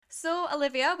So,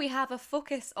 Olivia, we have a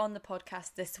focus on the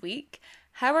podcast this week.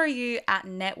 How are you at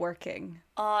networking?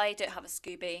 I don't have a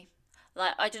Scooby.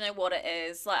 Like, I don't know what it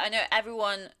is. Like, I know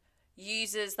everyone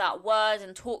uses that word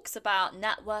and talks about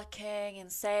networking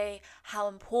and say how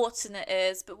important it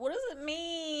is, but what does it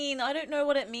mean? I don't know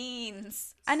what it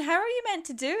means. And how are you meant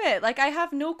to do it? Like, I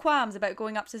have no qualms about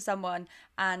going up to someone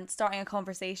and starting a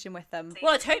conversation with them.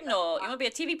 Well, I'd hope not. You want to be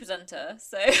a TV presenter,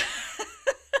 so.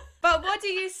 But what do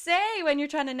you say when you're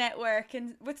trying to network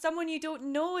and with someone you don't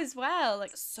know as well?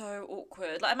 Like, So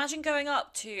awkward. Like, imagine going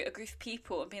up to a group of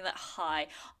people and being like, "Hi,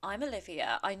 I'm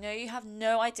Olivia. I know you have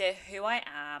no idea who I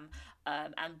am,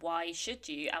 and why should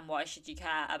you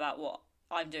care about what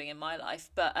I'm doing in my life?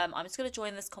 But I'm just gonna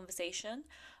join this conversation,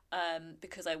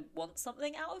 because I want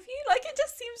something out of you." Like, it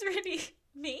just seems really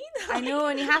mean. I know,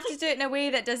 and you have to do it in a way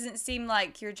that doesn't seem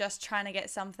like you're just trying to get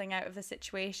something out of the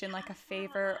situation, like a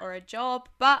favor or a job.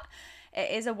 But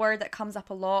it is a word that comes up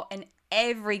a lot in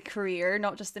every career,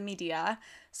 not just the media.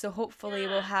 So hopefully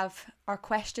we'll have our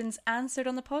questions answered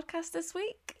on the podcast this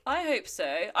week. I hope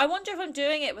so. I wonder if I'm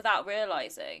doing it without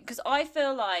realizing, because I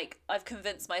feel like I've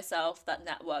convinced myself that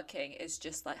networking is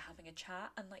just like having a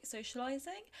chat and like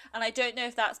socializing. And I don't know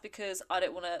if that's because I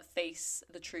don't want to face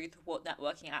the truth of what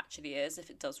networking actually is if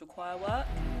it does require work.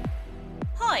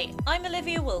 Hi, I'm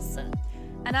Olivia Wilson,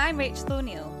 And I'm Rachel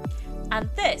O'Neill. and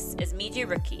this is Media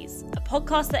Rookies, a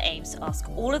podcast that aims to ask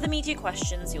all of the media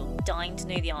questions you're dying to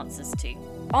know the answers to.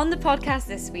 On the podcast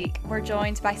this week, we're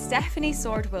joined by Stephanie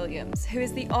Sword Williams, who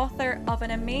is the author of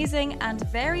an amazing and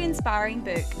very inspiring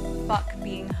book, Fuck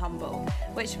Being Humble,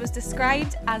 which was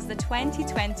described as the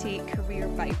 2020 Career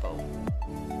Bible.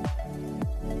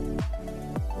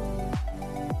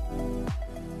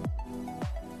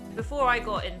 Before I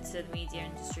got into the media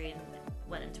industry and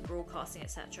went into broadcasting,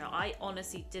 etc., I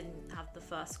honestly didn't have the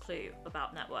first clue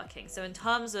about networking. So in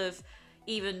terms of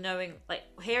even knowing, like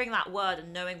hearing that word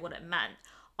and knowing what it meant,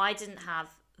 I didn't have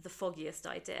the foggiest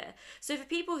idea. So for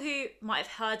people who might have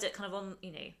heard it kind of on,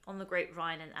 on the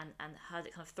grapevine and heard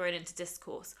it kind of thrown into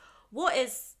discourse, what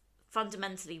is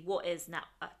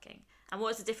networking? And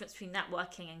what is the difference between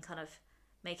networking and kind of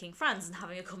making friends and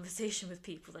having a conversation with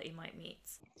people that you might meet?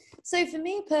 So for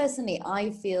me personally,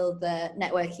 I feel that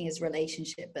networking is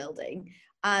relationship building.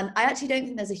 And I actually don't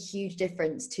think there's a huge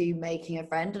difference to making a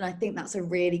friend. And I think that's a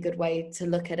really good way to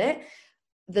look at it.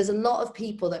 There's a lot of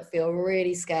people that feel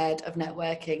really scared of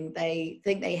networking. They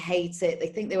think they hate it. They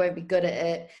think they won't be good at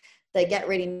it. They get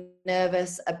really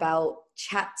nervous about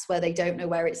chats where they don't know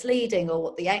where it's leading or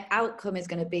what the outcome is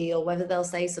going to be or whether they'll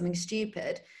say something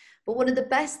stupid. But one of the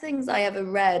best things I ever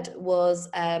read was,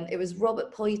 it was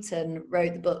Robert Poynton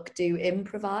wrote the book Do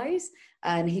Improvise,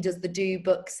 and he does the Do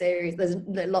book series. There's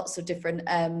lots of different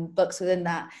books within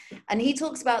that. And he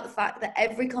talks about the fact that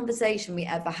every conversation we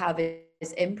ever have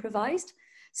is improvised.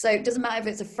 So it doesn't matter if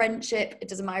it's a friendship, it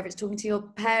doesn't matter if it's talking to your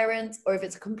parents or if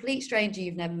it's a complete stranger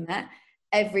you've never met.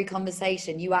 Every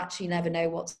conversation, you actually never know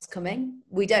what's coming.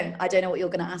 I don't know what you're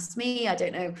going to ask me. I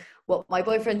don't know what my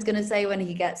boyfriend's going to say when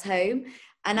he gets home.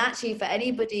 And actually, for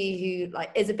anybody who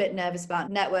is a bit nervous about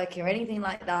networking or anything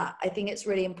like that, I think it's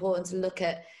really important to look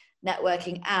at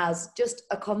networking as just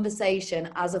a conversation,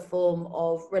 as a form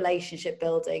of relationship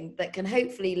building that can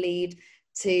hopefully lead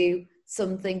to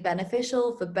something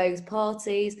beneficial for both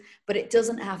parties. But it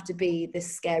doesn't have to be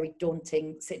this scary,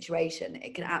 daunting situation.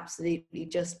 It can absolutely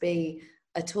just be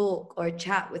a talk or a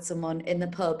chat with someone in the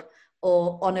pub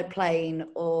or on a plane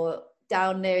or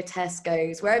down near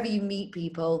Tesco's, wherever you meet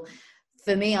people.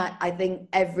 For me, I think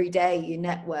every day you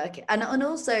network, and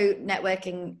also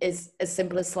networking is as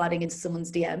simple as sliding into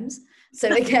someone's DMs.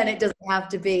 So again, it doesn't have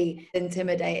to be an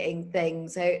intimidating thing.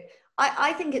 So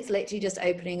I think it's literally just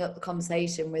opening up the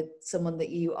conversation with someone that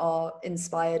you are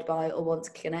inspired by or want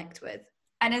to connect with.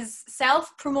 And is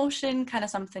self-promotion kind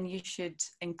of something you should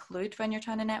include when you're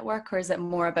trying to network, or is it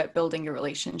more about building your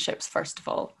relationships first of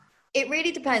all? It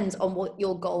really depends on what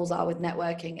your goals are with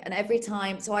networking. And every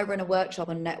time, so I run a workshop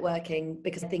on networking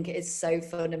because I think it is so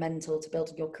fundamental to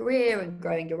building your career and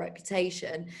growing your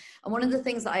reputation. And one of the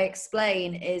things that I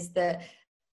explain is that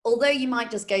although you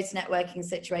might just go to networking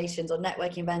situations or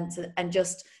networking events and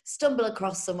just stumble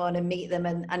across someone and meet them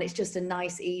and it's just a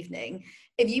nice evening,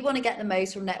 if you want to get the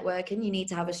most from networking, you need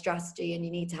to have a strategy and you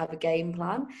need to have a game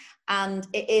plan. And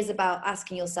it is about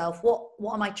asking yourself, what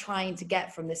am I trying to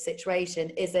get from this situation?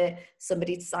 Is it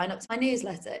somebody to sign up to my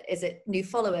newsletter? Is it new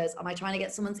followers? Am I trying to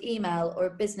get someone's email or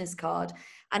a business card?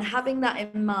 And having that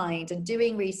in mind and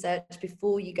doing research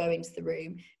before you go into the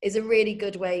room is a really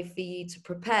good way for you to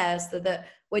prepare so that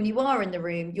when you are in the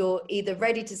room, you're either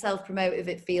ready to self-promote if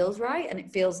it feels right and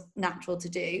it feels natural to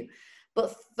do,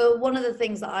 But for one of the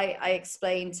things that I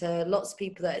explain to lots of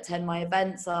people that attend my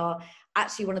events are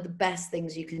actually one of the best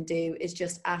things you can do is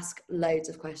just ask loads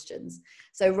of questions.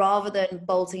 So rather than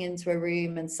bolting into a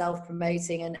room and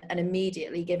self-promoting and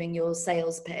immediately giving your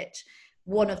sales pitch,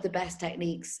 one of the best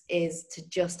techniques is to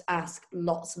just ask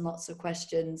lots and lots of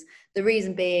questions. The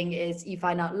reason being is you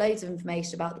find out loads of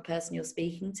information about the person you're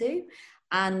speaking to,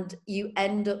 and you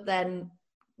end up then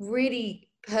really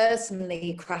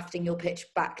personally crafting your pitch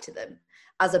back to them,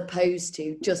 as opposed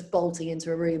to just bolting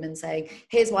into a room and saying,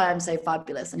 here's why I'm so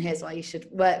fabulous and here's why you should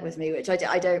work with me, which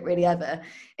I don't really ever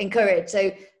encourage.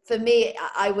 So for me,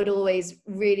 I would always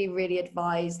really, really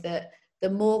advise that the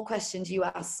more questions you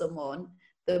ask someone,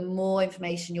 the more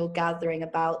information you're gathering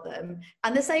about them.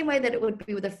 And the same way that it would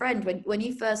be with a friend, when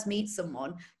you first meet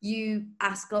someone, you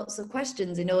ask lots of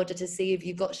questions in order to see if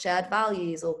you've got shared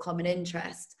values or common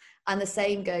interests. And the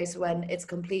same goes when it's a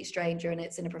complete stranger and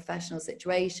it's in a professional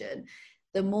situation.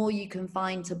 The more you can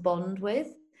find to bond with,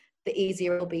 the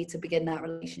easier it'll be to begin that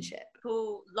relationship.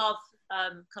 People love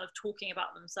kind of talking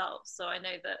about themselves. So I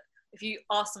know that if you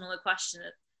ask someone a question,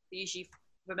 they usually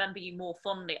remember you more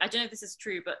fondly. I don't know if this is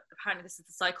true, but apparently this is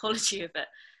the psychology of it.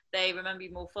 They remember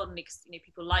you more fondly because, you know,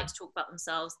 people like to talk about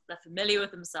themselves. They're familiar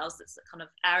with themselves. It's the kind of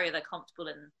area they're comfortable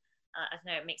in. I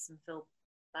don't know, it makes them feel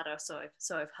better. So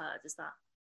I've heard. Is that?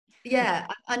 Yeah,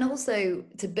 and also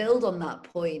to build on that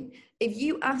point, if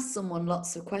you ask someone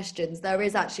lots of questions, there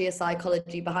is actually a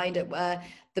psychology behind it where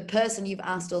the person you've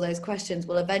asked all those questions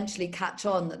will eventually catch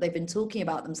on that they've been talking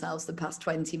about themselves the past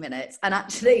 20 minutes, and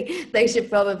actually they should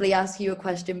probably ask you a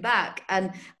question back,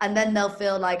 and then they'll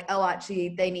feel like, oh, actually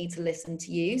they need to listen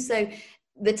to you. So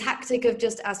the tactic of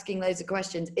just asking loads of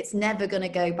questions, it's never going to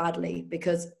go badly,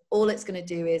 because all it's going to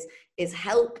do is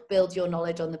help build your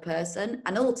knowledge on the person,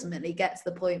 and ultimately get to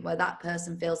the point where that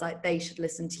person feels like they should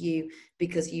listen to you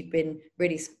because you've been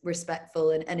really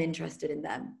respectful and interested in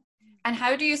them. And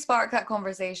how do you spark that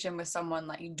conversation with someone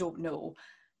that you don't know?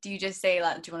 Do you just say,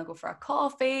 like, do you want to go for a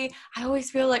coffee? I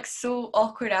always feel like so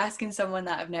awkward asking someone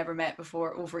that I've never met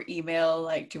before over email,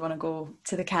 like, do you want to go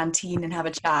to the canteen and have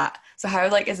a chat? So how,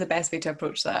 like, is the best way to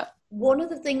approach that? One of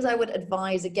the things I would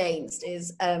advise against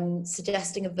is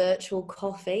suggesting a virtual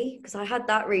coffee, because I had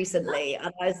that recently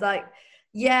and I was like,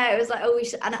 yeah, it was like, oh, we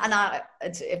should, and I,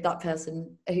 if that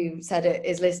person who said it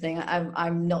is listening,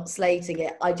 I'm not slating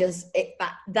it.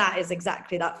 That is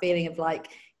exactly that feeling of like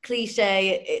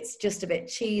cliche. It's just a bit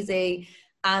cheesy,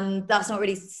 and that's not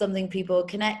really something people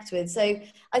connect with. So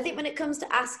I think when it comes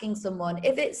to asking someone,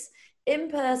 if it's in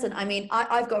person, I mean,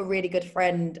 I've got a really good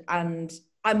friend, and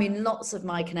I mean, lots of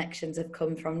my connections have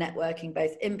come from networking,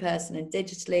 both in person and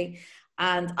digitally.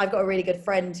 And I've got a really good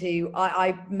friend who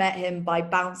I met him by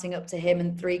bouncing up to him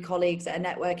and 3 colleagues at a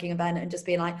networking event and just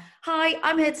being like, hi,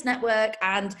 I'm here to network,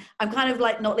 and I'm kind of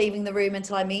like not leaving the room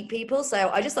until I meet people.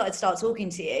 So I just thought I'd start talking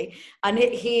to you. And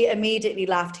he immediately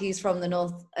laughed. He's from the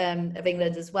north of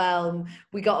England as well. And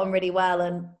we got on really well.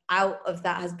 And out of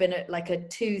that has been like a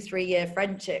 2-3 year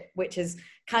friendship, which is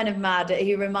kind of mad.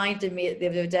 He reminded me the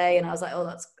other day and I was like, oh,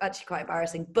 that's actually quite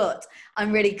embarrassing, but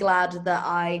I'm really glad that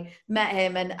I met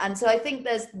him. And so I think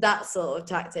there's that sort of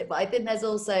tactic, but I think there's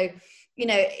also, you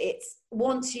know, it's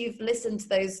once you've listened to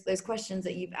those questions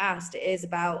that you've asked, it is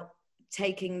about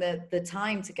taking the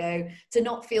time to go, to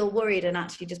not feel worried and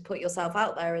actually just put yourself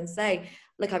out there and say,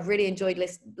 look, I've really enjoyed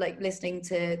listening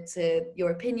to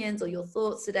your opinions or your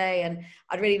thoughts today, and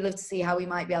I'd really love to see how we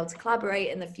might be able to collaborate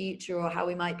in the future, or how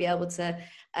we might be able to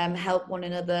help one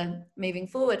another moving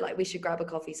forward. Like, we should grab a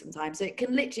coffee sometime. So it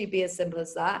can literally be as simple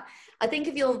as that. I think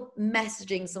if you're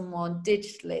messaging someone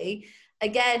digitally,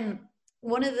 again,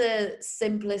 one of the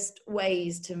simplest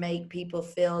ways to make people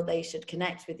feel they should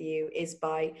connect with you is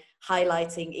by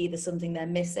highlighting either something they're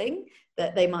missing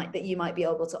that you might be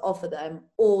able to offer them,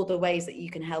 or the ways that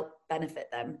you can help benefit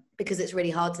them, because it's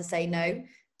really hard to say no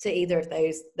to either of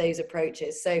those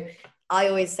approaches. So I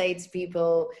always say to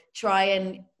people, try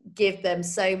and give them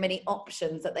so many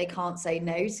options that they can't say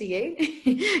no to you,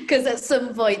 because at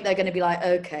some point they're going to be like,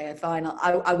 okay, fine,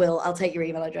 I'll take your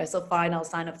email address, or fine, I'll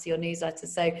sign up to your newsletter.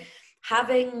 So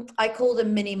I call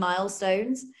them mini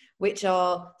milestones, which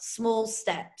are small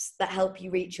steps that help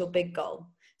you reach your big goal.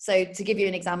 So to give you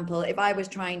an example, if I was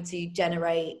trying to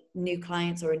generate new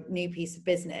clients or a new piece of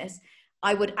business,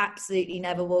 I would absolutely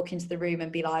never walk into the room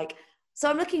and be like, so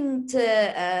I'm looking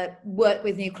to work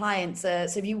with new clients. So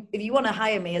if you want to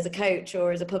hire me as a coach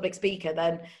or as a public speaker,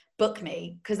 then book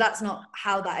me, because that's not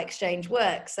how that exchange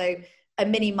works. So a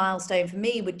mini milestone for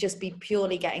me would just be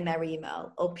purely getting their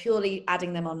email, or purely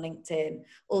adding them on LinkedIn,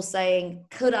 or saying,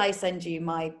 could I send you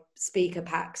my speaker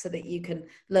pack so that you can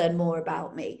learn more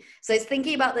about me. So it's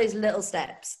thinking about those little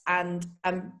steps and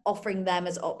offering them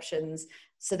as options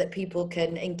so that people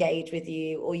can engage with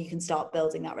you, or you can start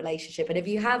building that relationship. And if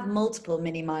you have multiple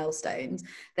mini milestones,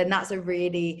 then that's a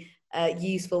really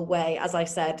useful way, as I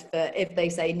said, for if they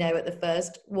say no at the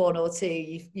first one or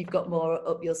two, you've got more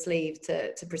up your sleeve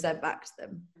to present back to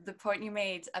them. The point you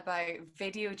made about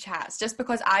video chats, just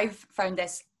because I've found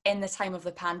this in the time of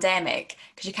the pandemic,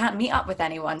 because you can't meet up with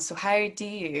anyone. So how do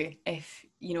you, if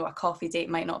you know a coffee date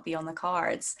might not be on the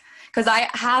cards? Because I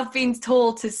have been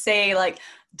told to say like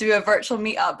do a virtual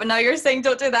meetup, but now you're saying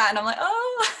don't do that, and I'm like,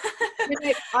 oh.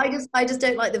 I just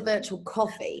don't like the virtual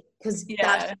coffee, because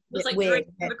that's it's like weird,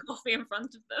 drinking the coffee in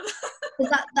front of them.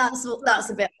 that's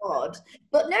a bit odd.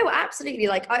 But no, absolutely.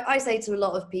 Like I say to a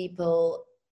lot of people,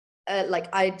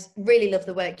 like I'd really love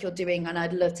the work you're doing, and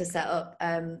I'd love to set up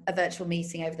a virtual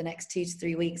meeting over the next 2 to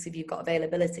 3 weeks if you've got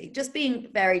availability. Just being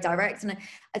very direct. And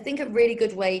I think a really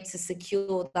good way to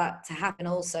secure that to happen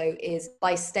also is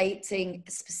by stating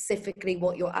specifically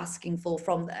what you're asking for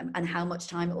from them and how much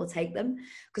time it will take them.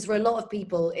 Because for a lot of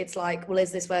people, it's like, well,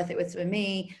 is this worth it with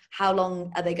me? How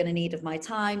long are they going to need of my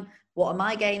time? What am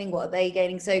I gaining? What are they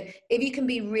gaining? So if you can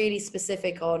be really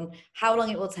specific on how long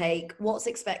it will take, what's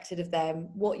expected of them,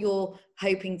 what you're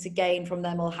hoping to gain from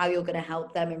them, or how you're going to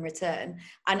help them in return,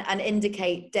 and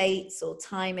indicate dates or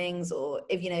timings, or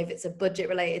if it's a budget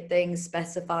related thing,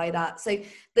 specify that. So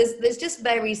there's just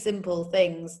very simple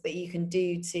things that you can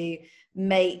do to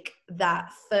make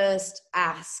that first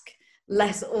ask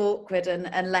less awkward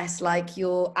and less like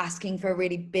you're asking for a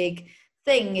really big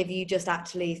thing if you just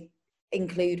actually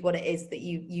include what it is that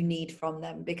you need from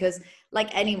them. Because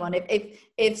like anyone,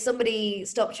 if somebody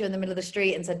stopped you in the middle of the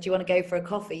street and said, do you want to go for a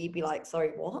coffee, you'd be like,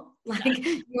 sorry, what? Like,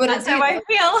 you wouldn't. That's how I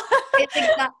feel. It's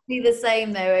exactly the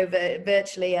same though over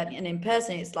virtually and in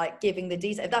person. It's like giving the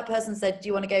detail. If that person said, do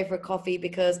you want to go for a coffee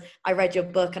because I read your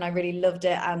book and I really loved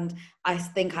it and I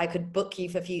think I could book you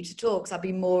for future talks, I'd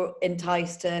be more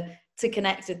enticed to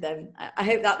connect with them. I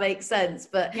hope that makes sense.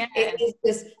 But it is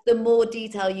just, the more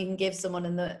detail you can give someone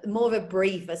and the more of a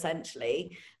brief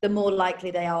essentially, the more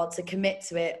likely they are to commit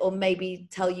to it, or maybe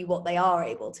tell you what they are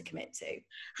able to commit to.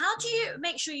 How do you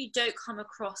make sure you don't come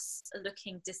across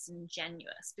looking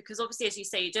disingenuous? Because obviously, as you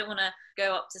say, you don't want to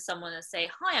go up to someone and say,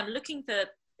 hi, I'm looking for,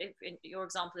 if your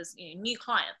example is new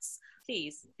clients,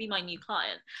 please be my new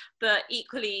client. But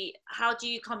equally, how do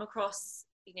you come across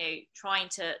trying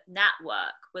to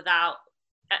network without,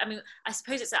 I mean, I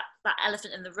suppose it's that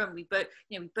elephant in the room. We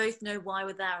both know why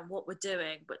we're there and what we're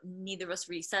doing, but neither of us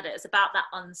really said it. It's about that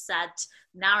unsaid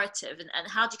narrative, and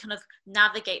how do you kind of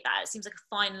navigate that? It seems like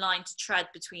a fine line to tread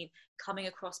between coming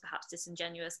across perhaps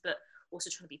disingenuous, but also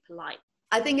trying to be polite.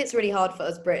 I think it's really hard for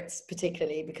us Brits,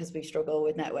 particularly because we struggle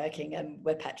with networking and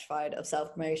we're petrified of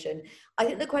self-promotion. I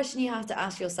think the question you have to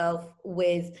ask yourself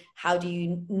with how do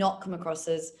you not come across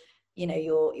as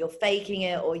you're faking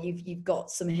it, or you've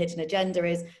got some hidden agenda,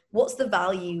 is what's the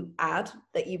value add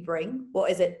that you bring?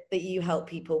 What is it that you help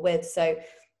people with? So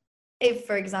if,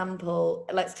 for example,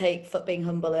 let's take Foot Being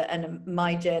Humble and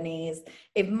my journey is,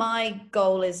 if my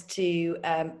goal is to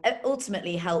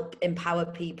ultimately help empower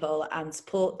people and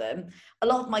support them, a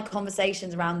lot of my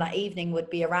conversations around that evening would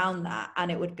be around that,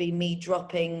 and it would be me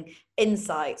dropping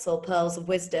insights or pearls of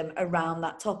wisdom around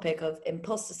that topic of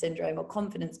imposter syndrome or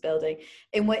confidence building,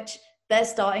 in which they're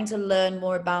starting to learn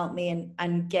more about me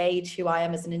and gauge who I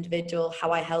am as an individual,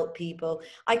 how I help people.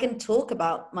 I can talk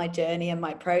about my journey and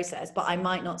my process, but I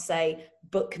might not say,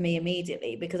 book me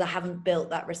immediately, because I haven't built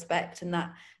that respect and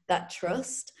that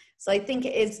trust. So I think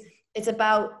it's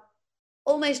about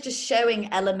almost just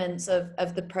showing elements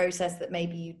of the process that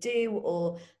maybe you do,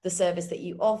 or the service that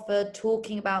you offer,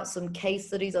 talking about some case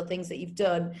studies or things that you've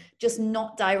done, just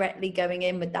not directly going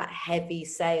in with that heavy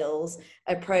sales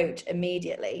approach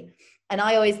immediately. And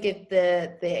I always give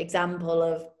the example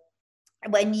of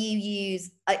when you use,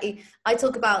 I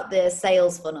talk about the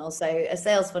sales funnel. So a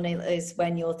sales funnel is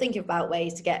when you're thinking about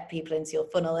ways to get people into your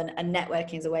funnel, and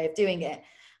networking is a way of doing it.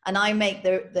 And I make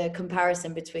the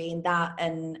comparison between that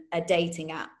and a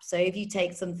dating app. So if you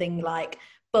take something like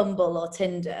Bumble or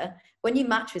Tinder, when you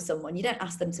match with someone, you don't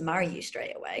ask them to marry you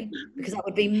straight away, because that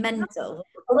would be mental.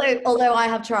 Although I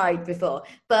have tried before,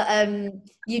 but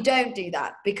you don't do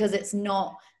that, because it's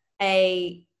not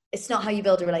how you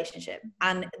build a relationship.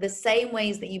 And the same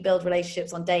ways that you build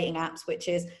relationships on dating apps, which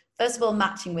is, first of all,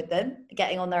 matching with them,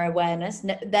 getting on their awareness,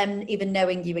 them even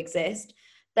knowing you exist.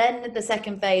 Then the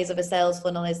second phase of a sales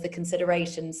funnel is the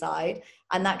consideration side.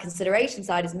 And that consideration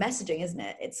side is messaging, isn't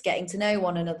it? It's getting to know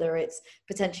one another. It's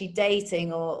potentially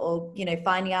dating or you know,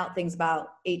 finding out things about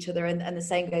each other. And the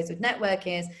same goes with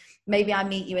networking is maybe I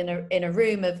meet you in a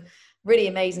room of really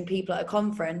amazing people at a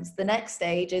conference. The next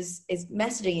stage is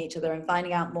messaging each other and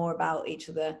finding out more about each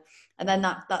other. And then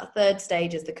that third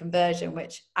stage is the conversion,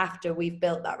 which after we've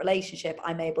built that relationship,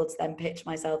 I'm able to then pitch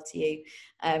myself to you,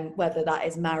 whether that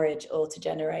is marriage or to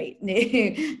generate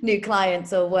new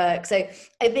clients or work. So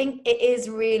I think it is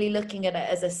really looking at it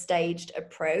as a staged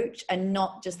approach and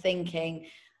not just thinking,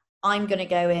 I'm going to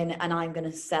go in and I'm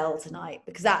going to sell tonight,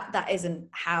 because that isn't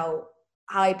how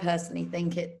I personally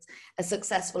think it's a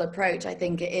successful approach. I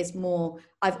think it is more,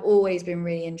 I've always been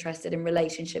really interested in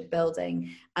relationship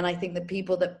building. And I think the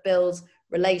people that build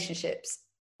relationships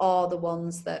are the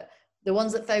ones that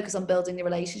focus on building the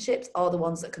relationships are the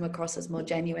ones that come across as more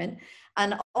genuine.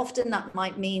 And often that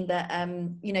might mean that,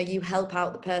 you know, you help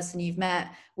out the person you've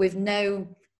met with no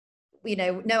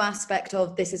aspect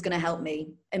of this is going to help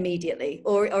me immediately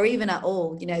or even at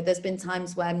all. You know, there's been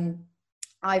times when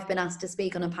I've been asked to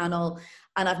speak on a panel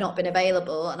and I've not been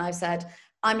available, and I've said,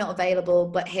 I'm not available,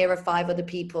 but here are 5 other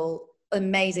people,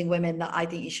 amazing women that I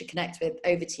think you should connect with,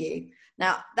 over to you.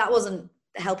 Now, that wasn't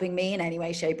helping me in any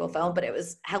way, shape or form, but it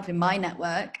was helping my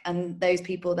network. And those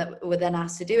people that were then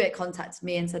asked to do it contacted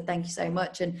me and said, thank you so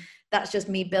much. And that's just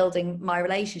me building my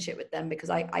relationship with them because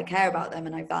I care about them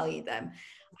and I value them.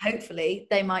 Hopefully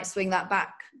they might swing that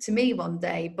back to me one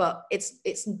day, but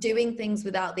it's doing things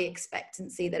without the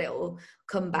expectancy that it will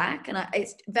come back. And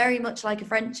it's very much like a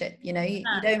friendship, you know, you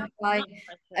don't buy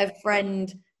a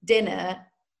friend dinner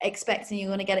expecting you're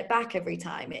going to get it back every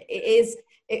time.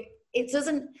 It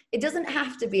doesn't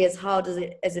have to be as hard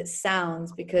as it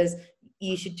sounds, because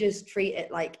you should just treat it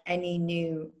like any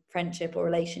new friendship or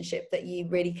relationship that you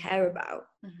really care about.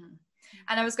 Mm-hmm.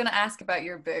 And I was going to ask about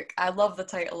your book. I love the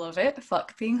title of it,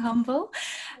 Fuck Being Humble.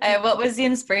 What was the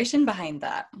inspiration behind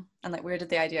that? And like, where did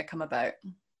the idea come about?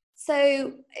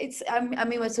 So it's, I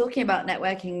mean, we're talking about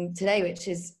networking today, which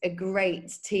is a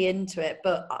great tee into it.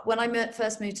 But when I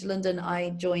first moved to London, I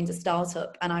joined a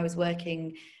startup and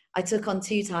I took on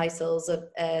 2 titles of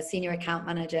a senior account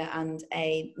manager and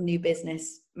a new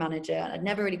business manager. I'd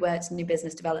never really worked in new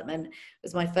business development. It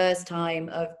was my first time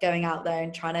of going out there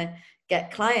and trying to get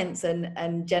clients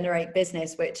and generate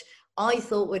business, which I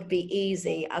thought would be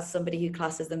easy as somebody who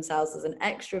classes themselves as an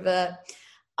extrovert.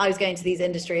 I was going to these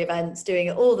industry events, doing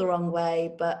it all the wrong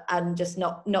way, and just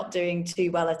not doing too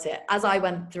well at it. As I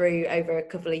went through over a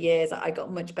couple of years, I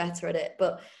got much better at it.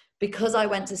 But because I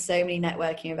went to so many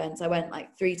networking events, I went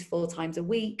like 3 to 4 times a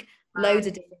week, loads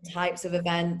of different types of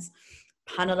events,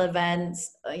 panel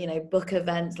events, you know, book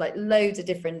events, like loads of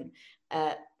different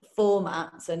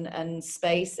formats and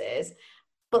spaces.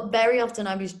 But very often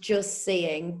I was just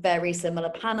seeing very similar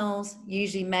panels,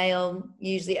 usually male,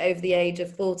 usually over the age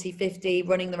of 40, 50,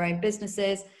 running their own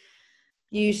businesses,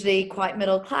 usually quite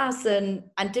middle class, and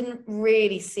didn't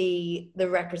really see the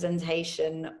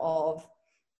representation of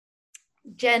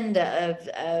gender,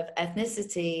 of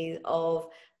ethnicity, of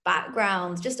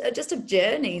backgrounds, just of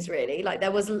journeys, really. Like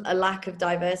there was a lack of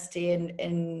diversity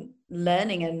in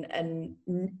learning and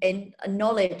in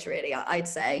knowledge, really, I'd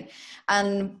say.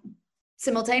 And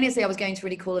simultaneously I was going to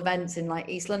really cool events in like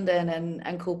East London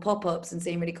and cool pop-ups and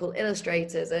seeing really cool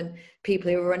illustrators and people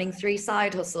who were running 3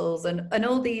 side hustles and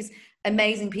all these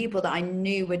amazing people that I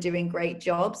knew were doing great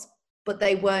jobs, but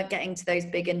they weren't getting to those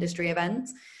big industry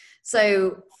events.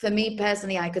 So for me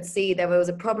personally, I could see there was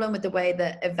a problem with the way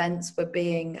that events were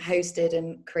being hosted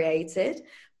and created,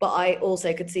 but I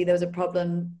also could see there was a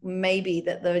problem maybe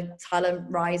that the talent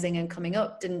rising and coming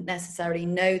up didn't necessarily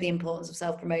know the importance of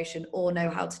self-promotion or know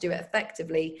how to do it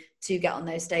effectively to get on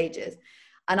those stages.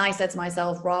 And I said to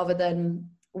myself, rather than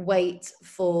wait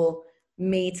for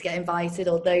me to get invited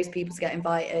or those people to get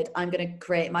invited, I'm going to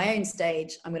create my own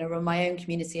stage. I'm going to run my own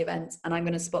community events and I'm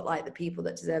going to spotlight the people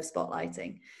that deserve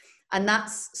spotlighting. And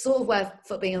that's sort of where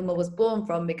Fuck Being Humble was born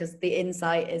from, because the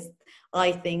insight is,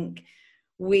 I think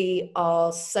we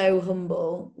are so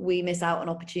humble, we miss out on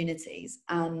opportunities.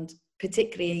 And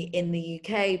particularly in the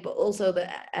UK, but also the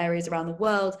areas around the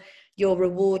world, you're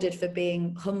rewarded for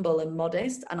being humble and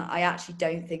modest. And I actually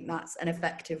don't think that's an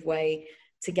effective way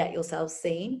to get yourself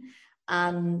seen.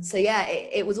 And so, yeah,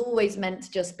 it was always meant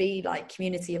to just be like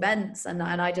community events. And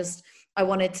I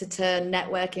wanted to turn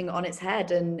networking on its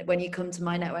head. And when you come to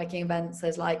my networking events,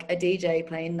 there's like a DJ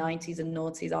playing 90s and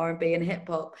noughties R&B and hip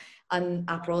hop, and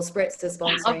Aperol Spritz are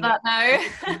sponsoring. I love that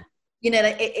now. you know,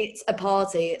 like it's a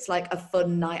party, it's like a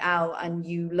fun night out, and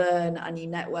you learn and you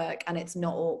network, and it's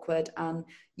not awkward, and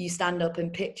you stand up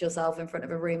and pitch yourself in front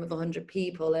of a room of 100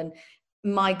 people. And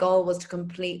my goal was to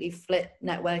completely flip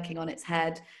networking on its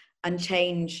head and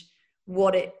change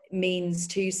what it means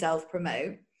to self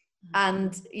promote.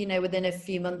 And you know, within a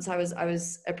few months I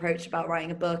was approached about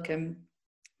writing a book, and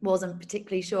wasn't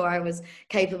particularly sure I was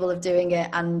capable of doing it,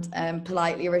 and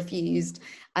politely refused.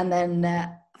 And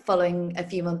then following a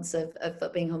few months of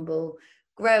Being Humble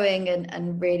growing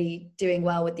and really doing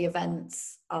well with the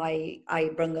events, I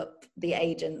rung up the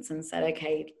agents and said,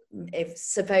 okay, if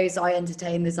suppose I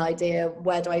entertain this idea,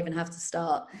 where do I even have to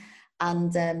start?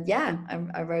 And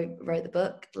I wrote the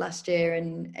book last year,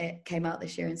 and it came out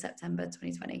this year in September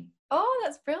 2020. Oh,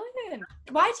 that's brilliant.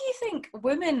 Why do you think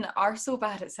women are so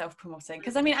bad at self-promoting?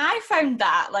 Because I mean, I found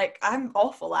that like I'm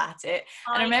awful at it.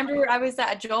 And I remember I was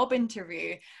at a job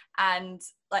interview, and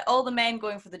like all the men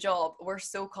going for the job were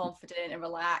so confident and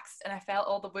relaxed, and I felt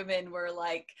all the women were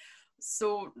like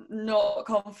so not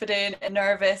confident and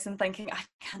nervous and thinking, I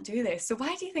can't do this. So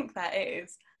why do you think that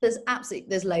is?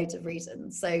 There's loads of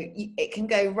reasons. So it can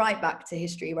go right back to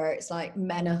history, where it's like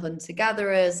men are hunter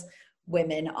gatherers,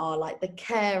 women are like the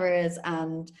carers,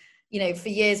 and you know, for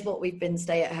years what we've been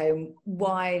stay-at-home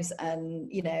wives and,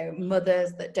 you know,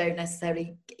 mothers that don't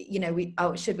necessarily, you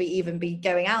know, should we even be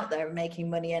going out there and making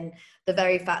money? And the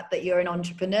very fact that you're an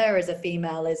entrepreneur as a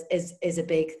female is a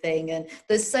big thing. And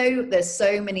there's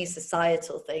so many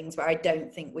societal things where I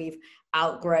don't think we've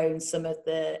outgrown some of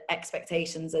the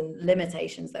expectations and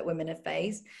limitations that women have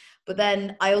faced. But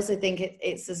then I also think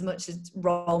it's as much as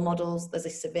role models. There's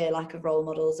a severe lack of role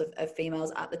models of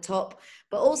females at the top.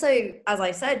 But also, as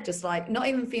I said, just like not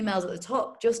even females at the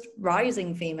top, just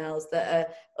rising females that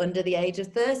are under the age of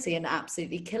 30 and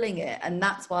absolutely killing it. And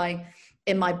that's why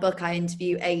in my book, I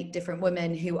interview 8 different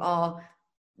women who are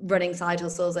running side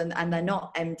hustles, and they're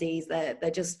not MDs.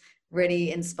 They're just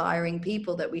really inspiring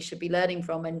people that we should be learning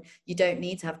from. And you don't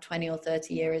need to have 20 or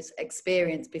 30 years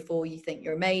experience before you think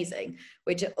you're amazing,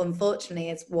 which unfortunately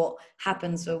is what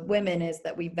happens for women, is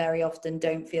that we very often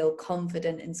don't feel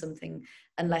confident in something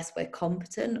unless we're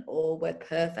competent or we're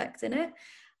perfect in it.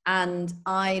 And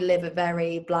I live a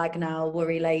very blag now,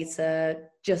 worry later,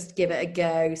 just give it a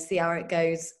go, see how it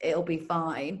goes, it'll be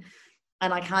fine.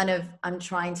 And I'm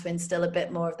trying to instill a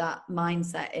bit more of that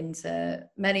mindset into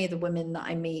many of the women that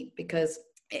I meet, because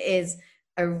it is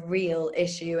a real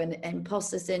issue, and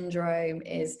imposter syndrome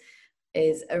is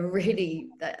a really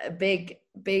a big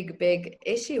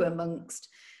issue amongst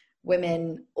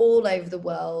women all over the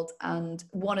world. And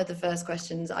one of the first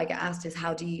questions I get asked is,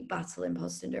 how do you battle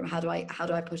imposter syndrome? How do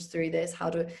I push through this?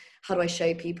 How do I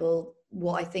show people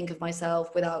what I think of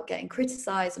myself without getting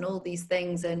criticized, and all these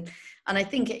things? And I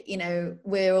think, you know,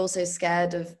 we're also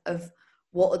scared of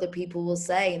what other people will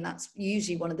say. And that's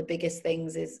usually one of the biggest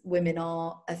things, is women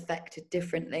are affected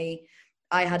differently.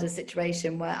 I had a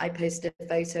situation where I posted a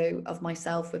photo of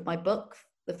myself with my book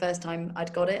the first time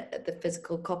I'd got it, at the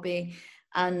physical copy.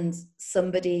 And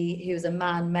somebody who was a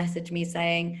man messaged me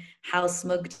saying, how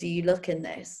smug do you look in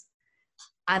this?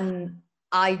 And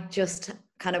I just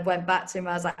kind of went back to him.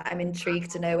 I was like, I'm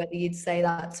intrigued to know whether you'd say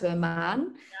that to a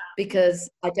man, because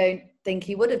I don't think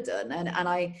he would have done. And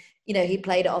I, you know, he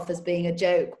played it off as being a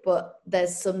joke, but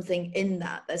there's something in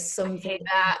that. There's something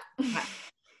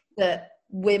that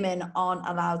women aren't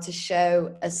allowed to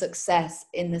show a success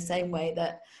in the same way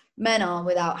that men are,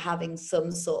 without having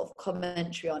some sort of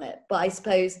commentary on it. But I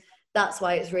suppose that's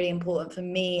why it's really important for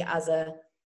me as a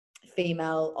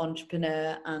female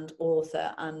entrepreneur and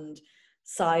author and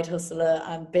side hustler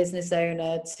and business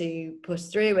owner to push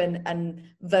through and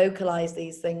vocalize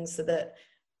these things, so that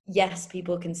yes,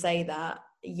 people can say that,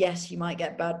 yes, you might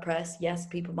get bad press, yes,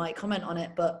 people might comment on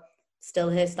it, but still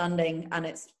here standing, and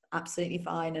it's absolutely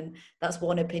fine. And that's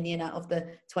one opinion out of the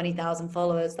 20,000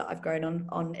 followers that I've grown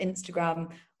on Instagram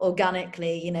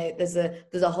organically. You know, there's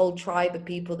a whole tribe of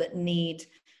people that need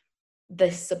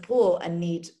this support and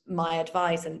need my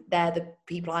advice, and they're the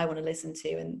people I want to listen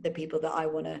to, and the people that I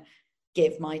want to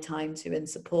give my time to and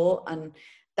support. And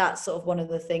that's sort of one of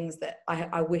the things that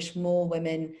I wish more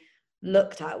women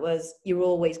looked at, was you're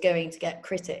always going to get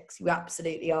critics, you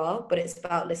absolutely are, but it's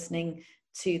about listening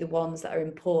to the ones that are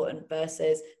important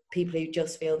versus people who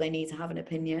just feel they need to have an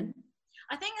opinion.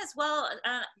 I think as well,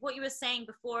 what you were saying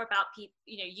before about people,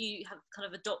 you know, you have kind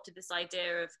of adopted this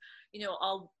idea of, you know,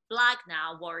 I'll blag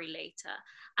now, worry later.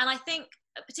 And I think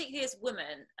particularly as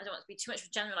women, I don't want to be too much of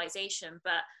a generalization,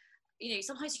 but, you know,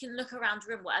 sometimes you can look around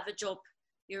the room, whatever job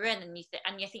you're in, and you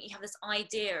think you have this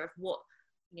idea of what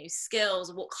skills,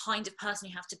 or what kind of person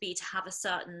you have to be to have a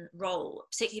certain role,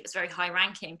 particularly if it's very high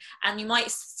ranking. And you might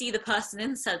see the person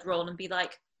in said role and be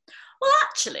like, well,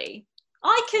 actually,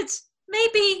 I could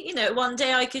maybe, one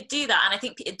day I could do that. And I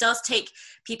think it does take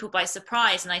people by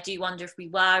surprise. And I do wonder if we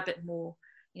were a bit more,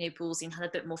 ballsy and had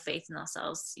a bit more faith in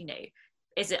ourselves,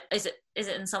 is it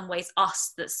in some ways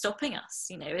us that's stopping us?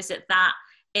 Is it that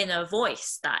inner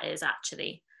voice that is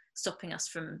actually stopping us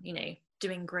from,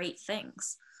 doing great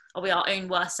things? Are we our own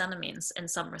worst enemies in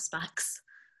some respects?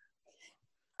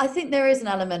 I think there is an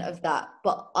element of that,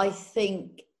 but I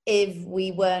think if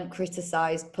we weren't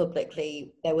criticized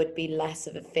publicly, there would be less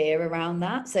of a fear around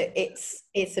that. So it's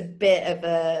a bit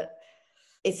of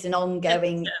it's an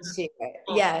ongoing issue.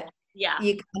 Yeah.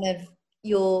 You kind of,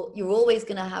 you're always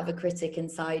going to have a critic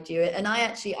inside you. And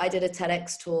I did a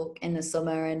TEDx talk in the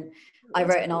summer, and I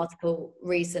wrote an article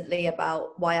recently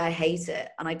about why I hate it,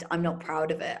 and I'm not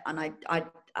proud of it. And I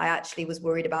actually was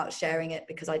worried about sharing it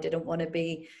because I didn't want to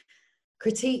be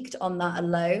critiqued on that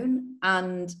alone.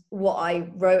 And what I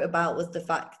wrote about was the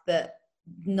fact that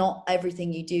not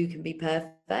everything you do can be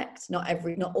perfect.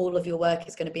 Not all of your work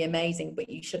is going to be amazing, but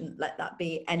you shouldn't let that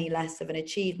be any less of an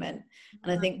achievement.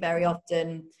 And I think very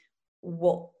often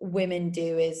what women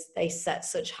do is they set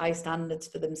such high standards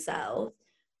for themselves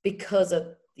because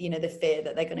of the fear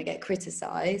that they're going to get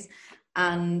criticized,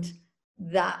 and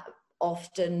that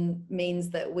often means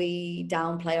that we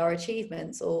downplay our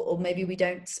achievements, or maybe we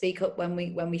don't speak up when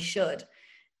we should.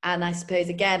 And I suppose,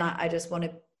 again, I just want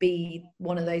to be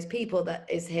one of those people that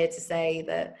is here to say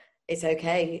that it's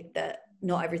okay, that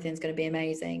not everything's going to be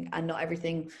amazing and not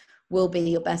everything will be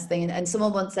your best thing. And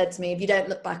someone once said to me, if you don't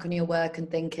look back on your work and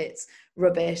think it's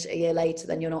rubbish a year later,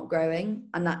 then you're not growing.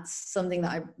 And that's something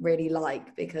that I really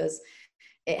like, because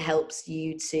it helps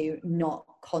you to not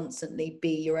constantly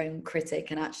be your own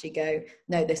critic and actually go,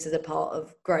 no, this is a part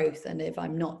of growth. And if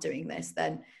I'm not doing this,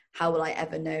 then how will I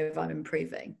ever know if I'm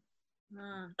improving?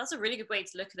 That's a really good way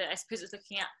to look at it. I suppose it's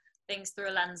looking at things through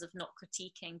a lens of not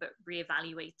critiquing, but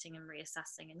reevaluating and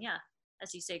reassessing. And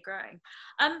as you say, growing.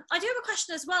 I do have a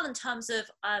question as well in terms of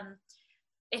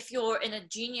if you're in a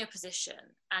junior position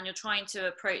and you're trying to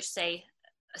approach, say,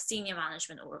 a senior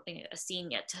management or a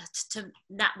senior to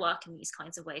network in these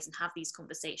kinds of ways and have these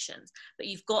conversations, but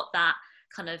you've got that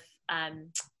kind of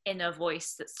inner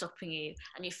voice that's stopping you,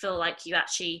 and you feel like you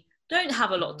actually don't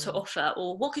have a lot to offer,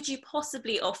 or what could you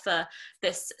possibly offer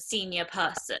this senior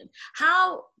person?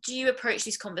 How do you approach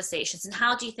these conversations, and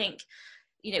how do you think,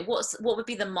 what would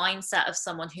be the mindset of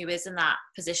someone who is in that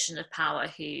position of power,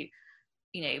 who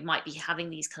might be having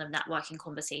these kind of networking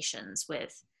conversations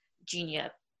with junior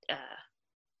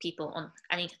people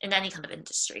in any kind of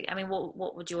industry? I mean,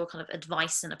 what would your kind of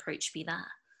advice and approach be there?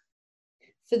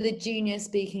 For the junior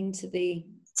speaking to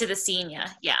the senior,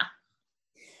 yeah.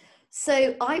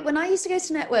 So when I used to go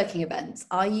to networking events,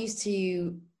 I used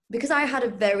to, because I had a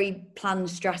very planned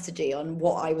strategy on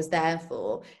what I was there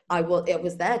for, it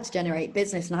was there to generate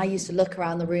business. And I used to look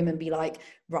around the room and be like,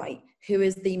 right, who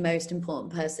is the most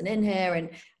important person in here? And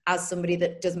as somebody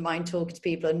that doesn't mind talking to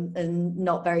people and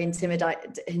not very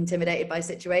intimidated by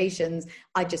situations,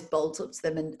 I just bolt up to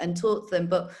them and talk to them.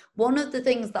 But one of the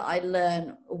things that I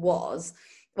learned was,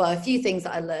 well, a few things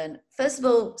that I learned. First of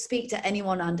all, speak to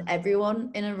anyone and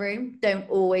everyone in a room. Don't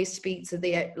always speak to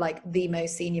the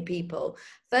most senior people.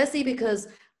 Firstly, because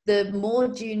the more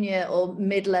junior or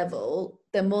mid-level,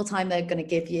 the more time they're going to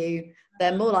give you.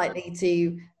 They're more likely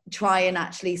to try and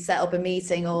actually set up a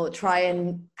meeting or try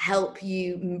and help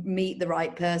you meet the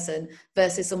right person,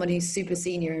 versus someone who's super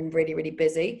senior and really, really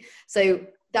busy. So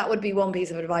that would be one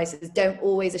piece of advice, is don't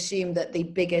always assume that the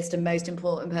biggest and most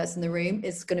important person in the room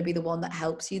is going to be the one that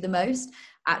helps you the most.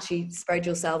 Actually spread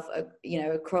yourself,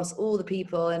 across all the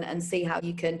people and see how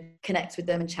you can connect with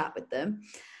them and chat with them.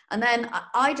 And then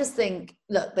I just think,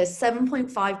 look, there's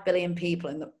 7.5 billion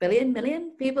people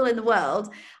million people in the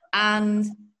world. And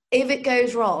if it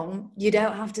goes wrong, you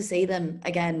don't have to see them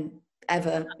again,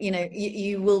 ever.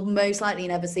 You will most likely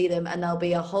never see them, and there'll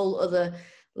be a whole other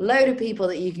load of people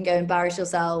that you can go embarrass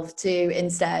yourself to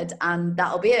instead, and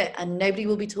that'll be it. And nobody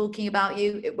will be talking about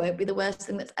you. It won't be the worst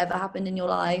thing that's ever happened in your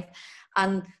life.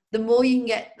 And the more you can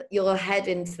get your head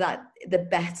into that, the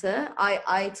better.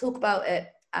 I talk about it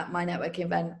at my networking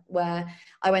event, where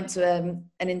I went to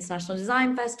an international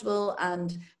design festival,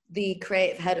 and the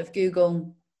creative head of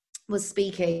Google was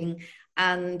speaking,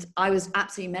 and I was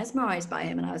absolutely mesmerized by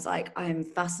him. And I was like, I am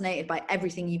fascinated by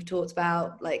everything you've talked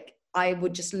about. Like, I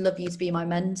would just love you to be my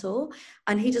mentor.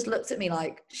 And he just looked at me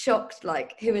like shocked,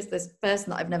 like, who is this person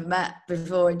that I've never met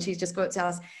before? And she's just got to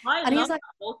us. And he was like,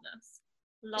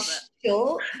 Love it.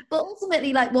 Sure. But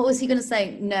ultimately, like, what was he going to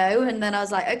say? No. And then I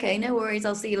was like, okay, no worries.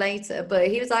 I'll see you later. But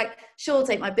he was like, sure,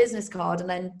 take my business card. And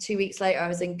then 2 weeks later, I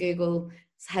was in Google's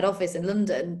head office in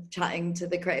London chatting to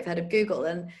the creative head of Google.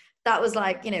 And that was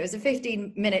like, it was a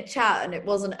 15-minute chat, and it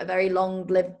wasn't a very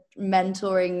long-lived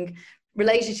mentoring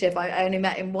relationship. I only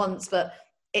met him once, but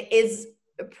it is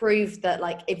proof that,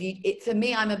 like, for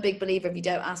me, I'm a big believer, if you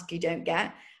don't ask, you don't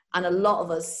get. And a lot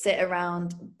of us sit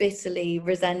around bitterly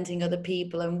resenting other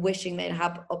people and wishing they'd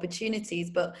have opportunities.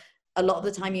 But a lot of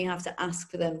the time you have to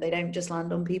ask for them. They don't just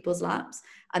land on people's laps.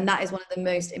 And that is one of the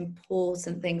most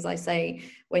important things I say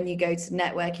when you go to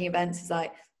networking events, is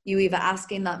like, you either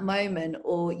ask in that moment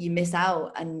or you miss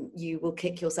out and you will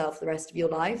kick yourself the rest of your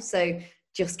life. So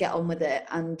just get on with it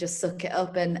and just suck it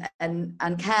up and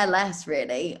care less,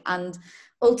 really. And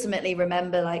ultimately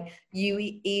remember, like, you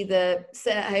either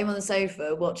sit at home on the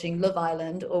sofa watching Love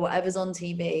Island or whatever's on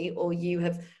TV, or you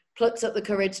have plucked up the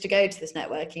courage to go to this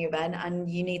networking event, and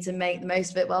you need to make the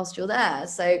most of it whilst you're there.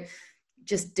 So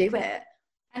just do it.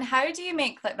 And how do you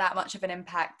make like that much of an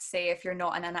impact, say if you're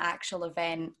not in an actual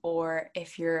event, or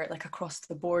if you're like across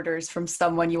the borders from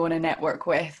someone you want to network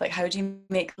with? Like, how do you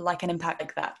make like an impact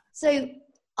like that? So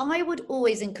I would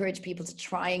always encourage people to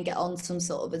try and get on some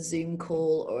sort of a Zoom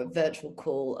call or a virtual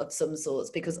call of some sorts,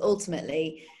 because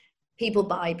ultimately people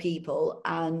buy people,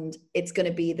 and it's going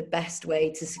to be the best way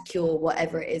to secure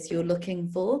whatever it is you're looking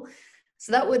for.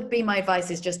 So that would be my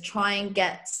advice, is just try and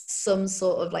get some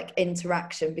sort of like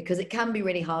interaction, because it can be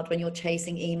really hard when you're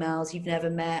chasing emails you've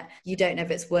never met. You don't know if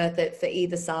it's worth it for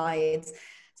either side.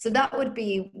 So that would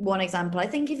be one example. I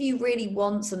think if you really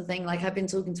want something, like I've been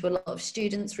talking to a lot of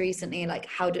students recently, like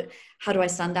how do I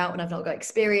stand out when I've not got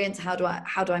experience? How do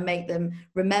I make them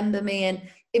remember me? And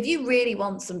if you really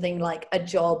want something like a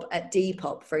job at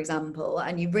Depop, for example,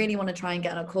 and you really want to try and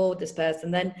get on a call with this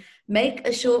person, then make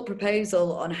a short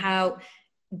proposal on how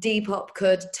Depop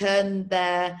could turn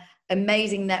their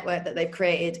amazing network that they've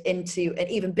created into an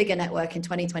even bigger network in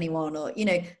 2021. Or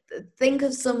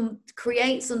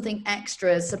create something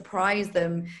extra, surprise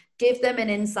them, give them an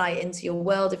insight into your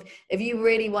world. If you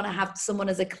really want to have someone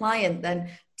as a client, then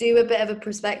do a bit of a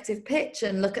prospective pitch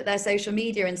and look at their social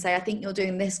media and say, I think you're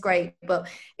doing this great, but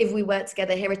if we work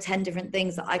together, here are 10 different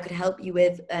things that I could help you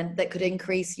with, and that could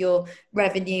increase your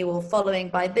revenue or following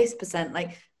by this percent.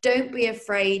 Like, don't be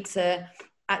afraid to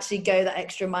actually go that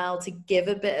extra mile to give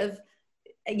a bit of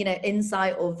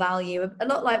insight or value, a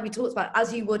lot like we talked about,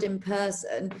 as you would in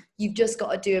person. You've just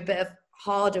got to do a bit of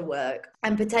harder work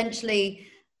and potentially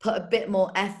put a bit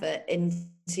more effort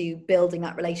into building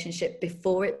that relationship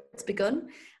before it's begun.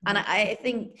 And I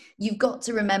think you've got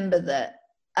to remember that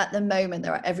at the moment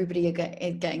everybody are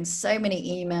getting so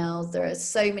many emails, there are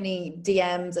so many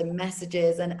DMs and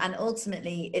messages, and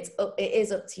ultimately it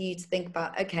is up to you to think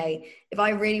about, okay, if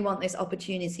I really want this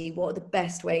opportunity, what are the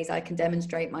best ways I can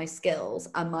demonstrate my skills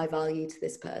and my value to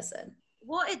this person?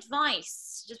 What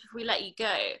advice, just before we let you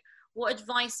go, what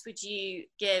advice would you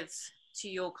give to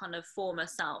your kind of former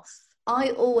self? I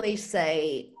always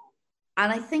say,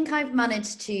 and I think I've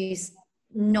managed to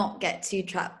not get too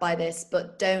trapped by this,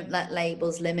 but don't let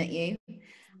labels limit you.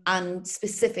 And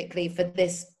specifically for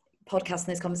this podcast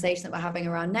and this conversation that we're having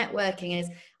around networking, is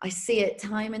I see it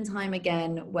time and time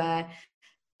again where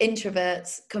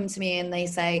introverts come to me and they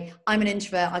say, I'm an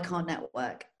introvert, I can't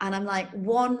network. And I'm like,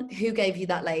 one, who gave you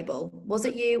that label? Was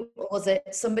it you, or was it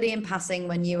somebody in passing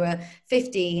when you were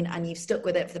 15 and you've stuck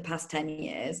with it for the past 10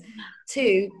 years?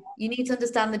 Two, you need to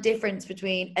understand the difference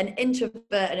between an introvert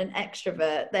and an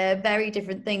extrovert. They're very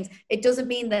different things. It doesn't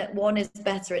mean that one is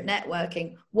better at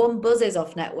networking. One buzzes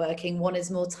off networking, one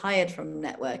is more tired from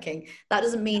networking. That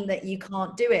doesn't mean that you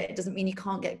can't do it. It doesn't mean you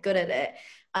can't get good at it.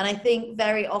 And I think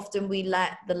very often we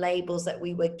let the labels that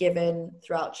we were given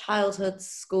throughout childhood,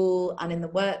 school, and in the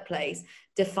workplace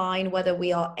define whether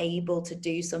we are able to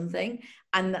do something.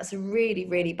 And that's really,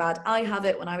 really bad. I have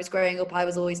it when I was growing up. I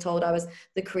was always told I was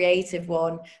the creative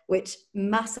one, which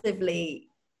massively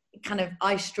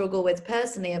I struggle with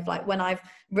personally, of like, when I've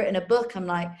written a book, I'm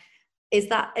like, is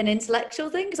that an intellectual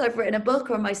thing because I've written a book,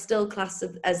 or am I still classed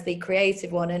as the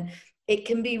creative one? And it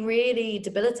can be really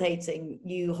debilitating,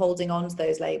 you holding on to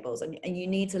those labels, and you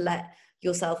need to let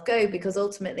yourself go, because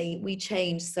ultimately we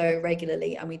change so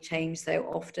regularly and we change so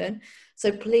often.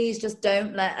 So please just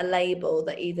don't let a label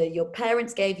that either your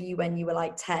parents gave you when you were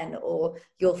like 10, or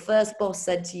your first boss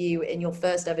said to you in your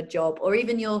first ever job, or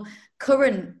even your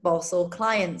current boss or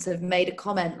clients have made a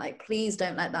comment, like, please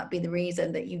don't let that be the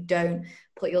reason that you don't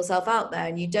put yourself out there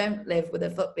and you don't live with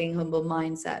a fuck being humble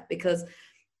mindset. Because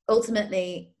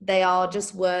ultimately they are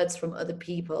just words from other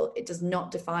people. It does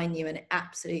not define you, and it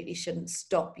absolutely shouldn't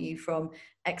stop you from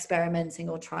experimenting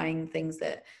or trying things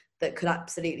that could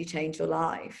absolutely change your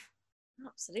life.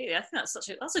 Absolutely. I think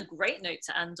that's a great note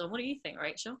to end on. What do you think,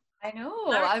 Rachel? I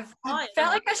know. I felt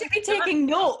like I should be taking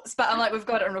notes, but I'm like, we've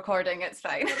got it on recording. It's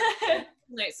fine.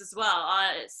 Notes as well.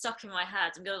 It's stuck in my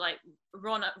head. I'm gonna like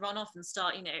run off and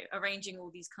start, arranging all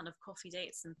these kind of coffee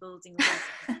dates and building.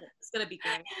 It's gonna be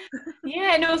great.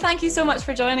 Yeah. No. Thank you so much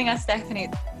for joining us, Stephanie.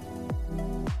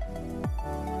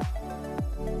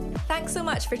 Thanks so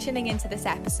much for tuning into this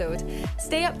episode.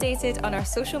 Stay updated on our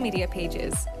social media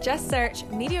pages. Just search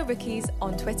Media Rookies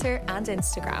on Twitter and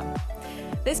Instagram.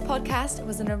 This podcast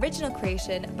was an original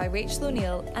creation by Rachel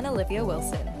O'Neill and Olivia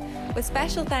Wilson, with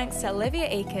special thanks to Olivia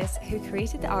Akis, who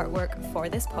created the artwork for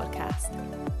this podcast.